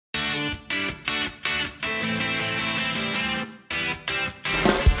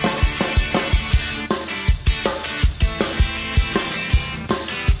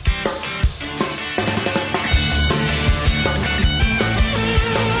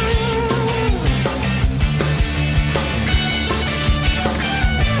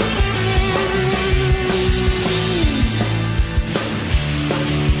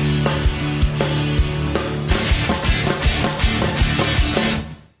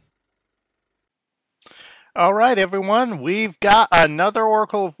All right, everyone, we've got another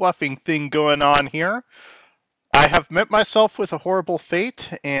Oracle of Bluffing thing going on here. I have met myself with a horrible fate,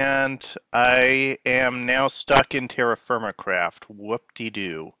 and I am now stuck in Terra Firma Craft.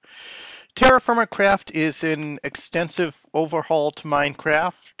 Whoop-de-doo. Terra Firma Craft is an extensive overhaul to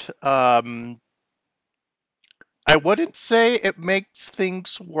Minecraft. I wouldn't say it makes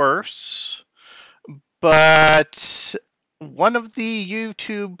things worse, but one of the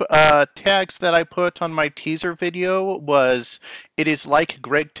YouTube tags that I put on my teaser video was, "It is like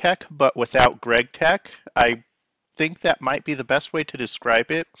Greg Tech, but without Greg Tech." I think that might be the best way to describe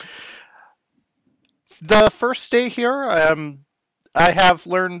it. The first day here, I have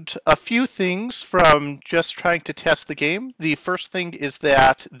learned a few things from just trying to test the game. The first thing is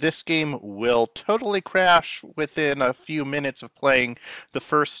that this game will totally crash within a few minutes of playing the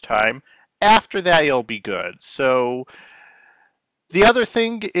first time. After that, it'll be good. So the other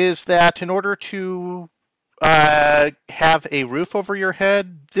thing is that in order to have a roof over your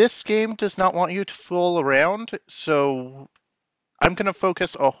head, this game does not want you to fool around. So I'm going to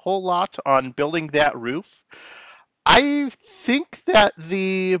focus a whole lot on building that roof. I think that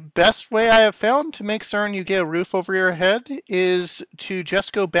the best way I have found to make certain you get a roof over your head is to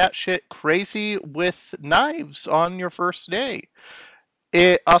just go batshit crazy with knives on your first day.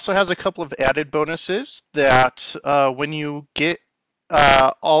 It also has a couple of added bonuses that when you get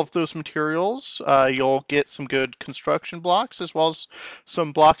all of those materials, you'll get some good construction blocks, as well as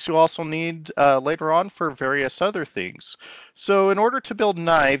some blocks you also need later on for various other things. So in order to build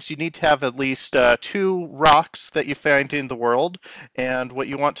knives, you need to have at least two rocks that you find in the world, and what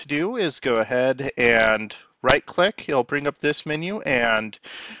you want to do is go ahead and right-click. It'll bring up this menu, and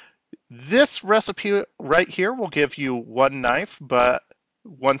this recipe right here will give you one knife, but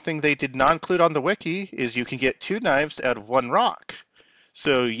one thing they did not include on the wiki is you can get two knives out of one rock.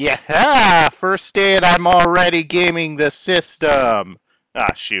 So yeah, first day and I'm already gaming the system.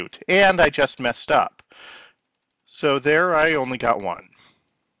 Ah, shoot. And I just messed up. So there, I only got one.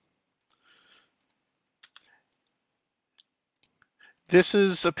 This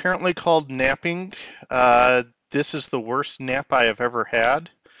is apparently called napping. This is the worst nap I have ever had.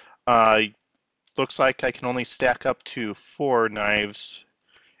 Uh, Looks like I can only stack up to 4 knives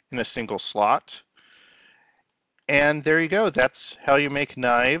in a single slot. And there you go. That's how you make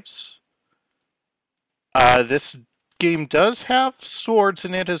knives. This game does have swords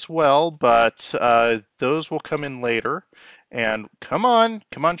in it as well, but those will come in later. And come on,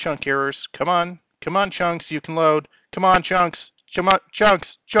 chunk errors, come on, chunks, you can load. Come on, chunks, come on,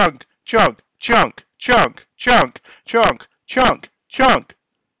 chunks, chunk, chunk, chunk, chunk, chunk, chunk, chunk, chunk.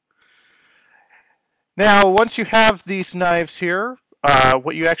 Now, once you have these knives here,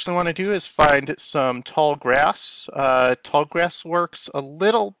 what you actually want to do is find some tall grass. Tall grass works a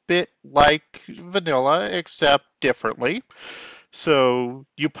little bit like vanilla, except differently. So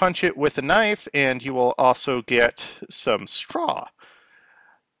you punch it with a knife, and you will also get some straw.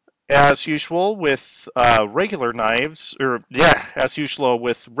 As usual with regular knives, or yeah, as usual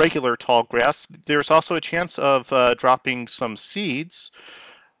with regular tall grass, there's also a chance of dropping some seeds.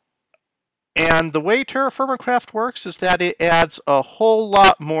 And the way Terra Firma Craft works is that it adds a whole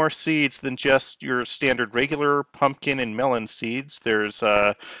lot more seeds than just your standard regular pumpkin and melon seeds. There's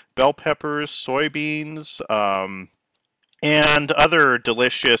bell peppers, soybeans, and other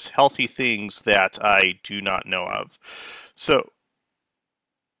delicious, healthy things that I do not know of. So,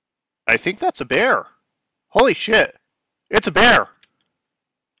 I think that's a bear. Holy shit. It's a bear.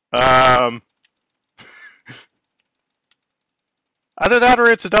 Um, Either that or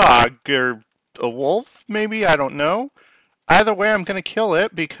it's a dog, or a wolf, maybe? I don't know. Either way, I'm gonna kill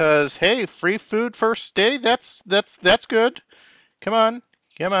it because hey, free food first day. That's good. Come on,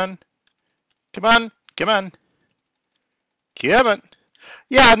 come on, come on, come on, come on.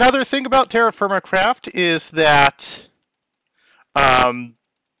 Yeah, another thing about Terra Firma Craft is that um,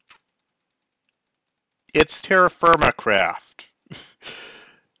 it's Terra Firma Craft.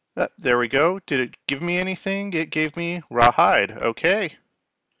 There we go. Did it give me anything? It gave me rawhide. Okay.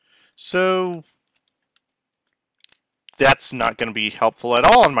 So that's not going to be helpful at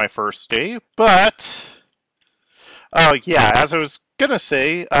all on my first day, but oh yeah, as I was gonna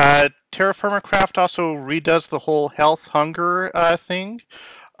say, Terra Firma Craft also redoes the whole health hunger thing.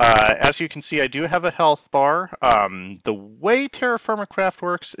 As you can see, I do have a health bar. The way Terra Firma Craft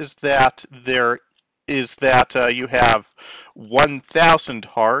works is that you have 1,000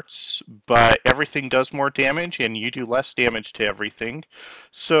 hearts, but everything does more damage, and you do less damage to everything.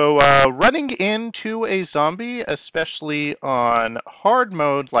 So running into a zombie, especially on hard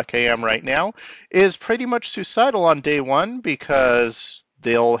mode like I am right now, is pretty much suicidal on day one because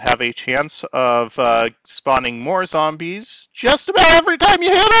they'll have a chance of spawning more zombies just about every time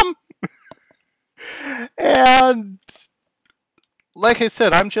you hit them. And like I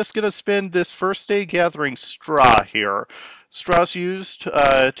said, I'm just going to spend this first day gathering straw here. Straw's used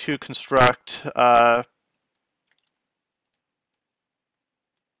to construct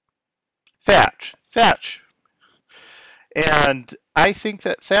thatch. And I think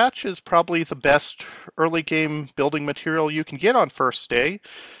that thatch is probably the best early game building material you can get on first day.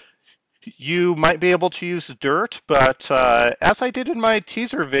 You might be able to use dirt, but as I did in my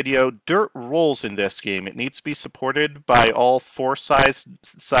teaser video, dirt rolls in this game. It needs to be supported by all four sides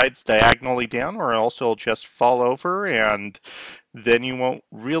diagonally down, or else it'll just fall over, and then you won't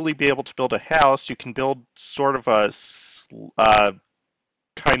really be able to build a house. You can build sort of a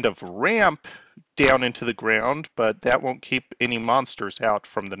kind of ramp down into the ground, but that won't keep any monsters out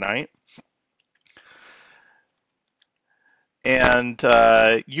from the night. And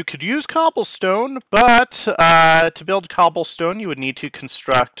you could use cobblestone, but to build cobblestone, you would need to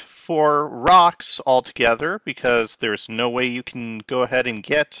construct 4 rocks altogether, because there's no way you can go ahead and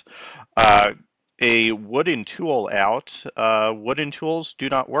get a wooden tool out. Wooden tools do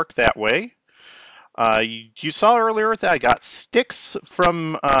not work that way. You saw earlier that I got sticks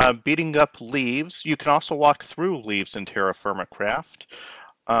from beating up leaves. You can also walk through leaves in Terra Firma Craft.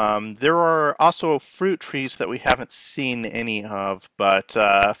 There are also fruit trees that we haven't seen any of, but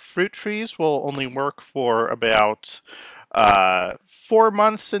fruit trees will only work for about 4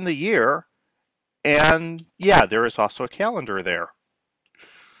 months in the year. And yeah, there is also a calendar there.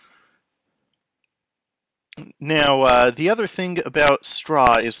 Now, the other thing about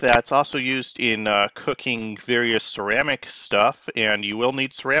straw is that it's also used in cooking various ceramic stuff, and you will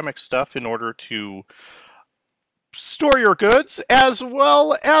need ceramic stuff in order to store your goods as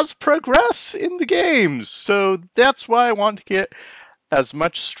well as progress in the games. So that's why I want to get as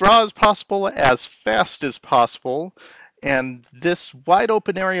much straw as possible, as fast as possible. And this wide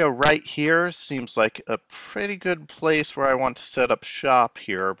open area right here seems like a pretty good place where I want to set up shop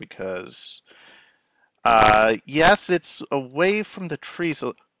here, because yes, it's away from the trees.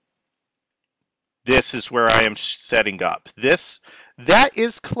 This is where I am setting up. That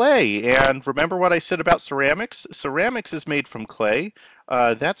is clay, and remember what I said about ceramics? Ceramics is made from clay.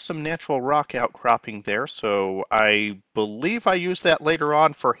 That's some natural rock outcropping there, so I believe I use that later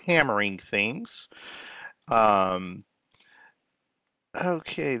on for hammering things.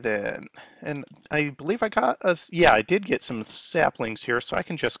 Okay then, and I believe I got yeah, I did get some saplings here, so I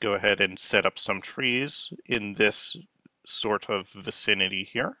can just go ahead and set up some trees in this sort of vicinity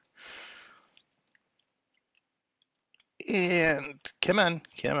here. And come on.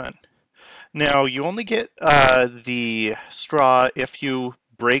 Now, you only get the straw if you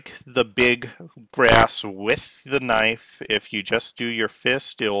break the big grass with the knife. If you just do your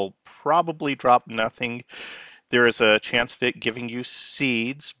fist, it'll probably drop nothing. There is a chance of it giving you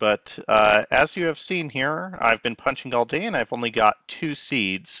seeds, but as you have seen here, I've been punching all day and I've only got 2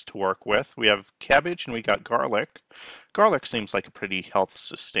 seeds to work with. We have cabbage and we got garlic. Garlic seems like a pretty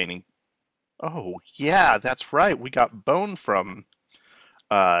health-sustaining. Oh, yeah, that's right. We got bone from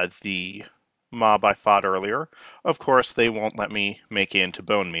the mob I fought earlier. Of course, they won't let me make it into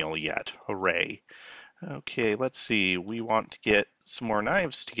bone meal yet. Hooray. Okay, let's see. We want to get some more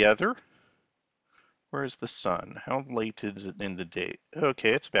knives together. Where's the sun? How late is it in the day?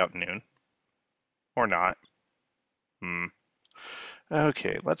 Okay, it's about noon. Or not.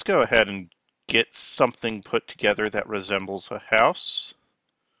 Okay, let's go ahead and get something put together that resembles a house.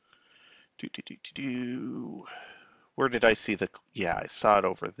 Where did I see the... Yeah, I saw it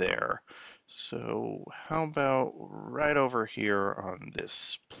over there. So how about right over here on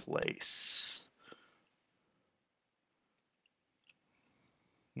this place?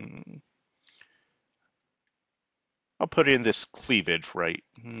 I'll put in this cleavage right.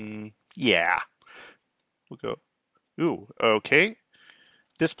 Yeah. We'll go. Ooh, okay.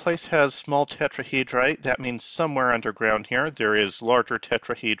 This place has small tetrahedrite. That means somewhere underground here there is larger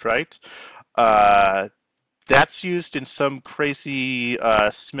tetrahedrite. That's used in some crazy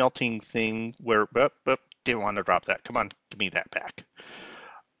smelting thing where... didn't want to drop that. Come on, give me that back.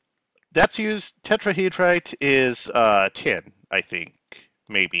 That's used... Tetrahedrite is tin, I think.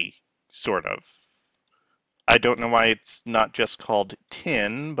 Maybe. Sort of. I don't know why it's not just called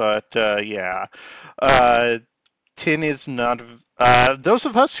tin, but yeah. Tin is not... those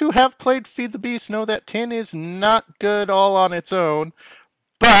of us who have played Feed the Beast know that tin is not good all on its own.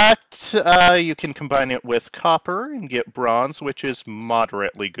 But you can combine it with copper and get bronze, which is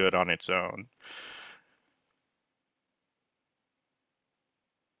moderately good on its own.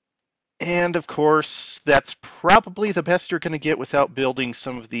 And of course, that's probably the best you're going to get without building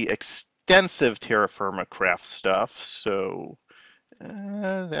some of the extensive terra firma craft stuff. So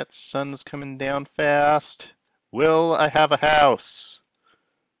that sun's coming down fast. Will I have a house?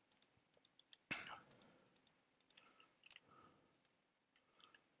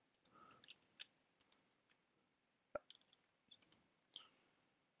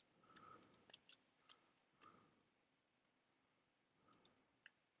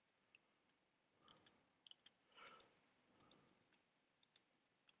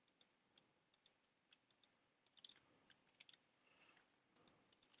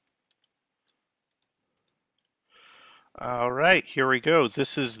 All right, here we go.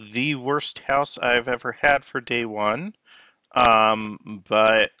 This is the worst house I've ever had for day one.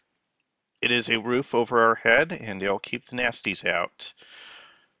 But it is a roof over our head, and it'll keep the nasties out.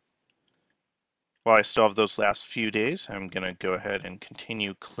 While I still have those last few days, I'm going to go ahead and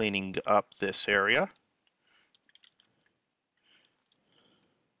continue cleaning up this area.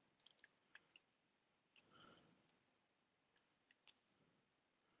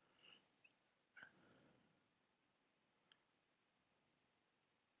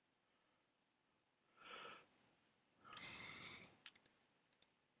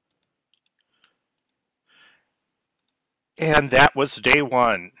 And that was day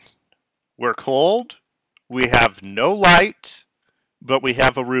one. We're cold, we have no light, but we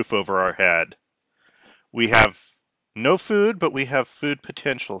have a roof over our head. We have no food, but we have food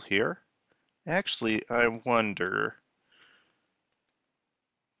potential here. Actually, I wonder,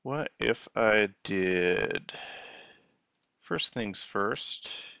 what if I did... First things first.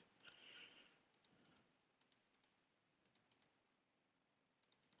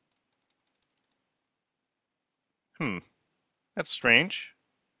 That's strange.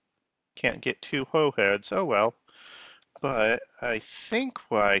 Can't get two hoe heads. Oh well. But I think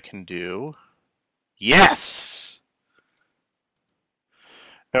what I can do... Yes!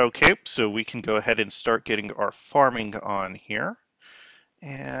 Okay, so we can go ahead and start getting our farming on here.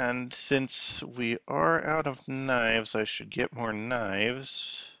 And since we are out of knives, I should get more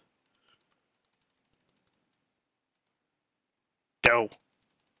knives. No!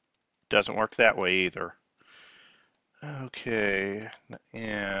 Doesn't work that way either. Okay,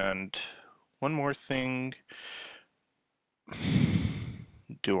 and one more thing.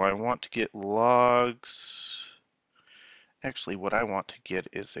 Do I want to get logs? Actually, what I want to get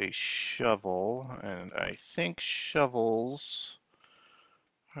is a shovel, and I think shovels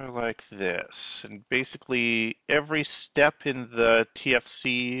are like this. And basically, every step in the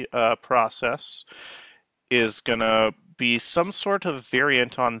TFC process is gonna be some sort of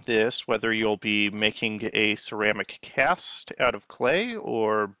variant on this, whether you'll be making a ceramic cast out of clay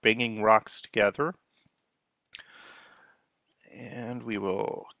or banging rocks together. And we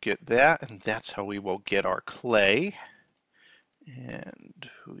will get that, and that's how we will get our clay. And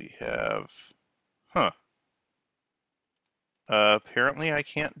we have, apparently I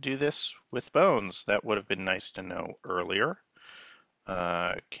can't do this with bones. That would have been nice to know earlier.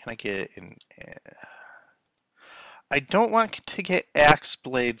 Can I get in? I don't want to get axe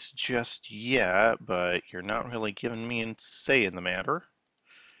blades just yet, but you're not really giving me a say in the matter.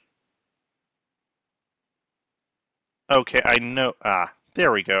 Okay, I know.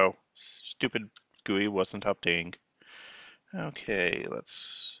 There we go. Stupid GUI wasn't updating. Okay,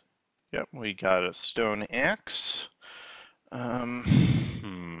 let's... Yep, we got a stone axe.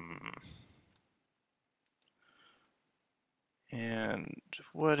 And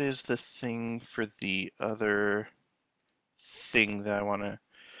what is the thing for the other thing that I want to...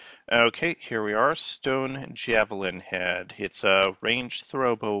 Okay, here we are, stone javelin head. It's a ranged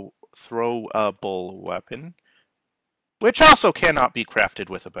throwable weapon, which also cannot be crafted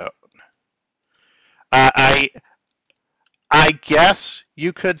with a bone. I guess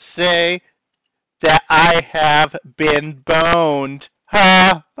you could say that I have been boned.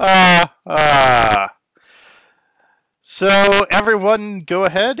 Ha ha ha. So everyone go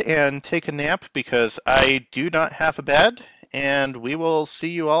ahead and take a nap because I do not have a bed, and we will see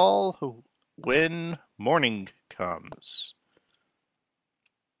you all when morning comes.